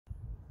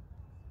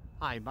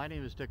Hi, my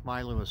name is Dick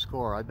Milon with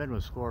SCORE. I've been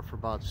with SCORE for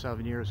about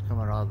 7 years,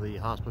 coming out of the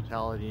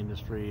hospitality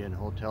industry and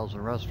hotels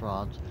and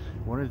restaurants.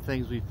 One of the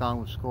things we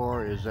found with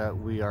SCORE is that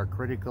we are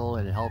critical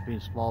in helping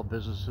small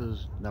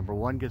businesses, number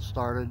one, get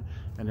started,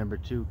 and number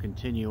two,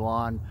 continue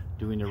on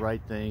doing the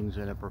right things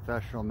in a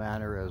professional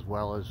manner as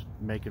well as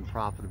making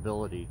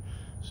profitability.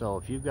 So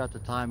if you've got the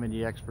time and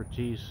the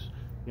expertise,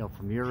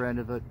 from your end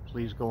of it,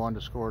 please go on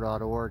to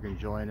score.org and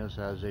join us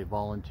as a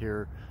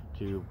volunteer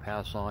to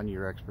pass on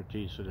your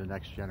expertise to the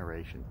next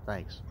generation.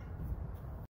 Thanks.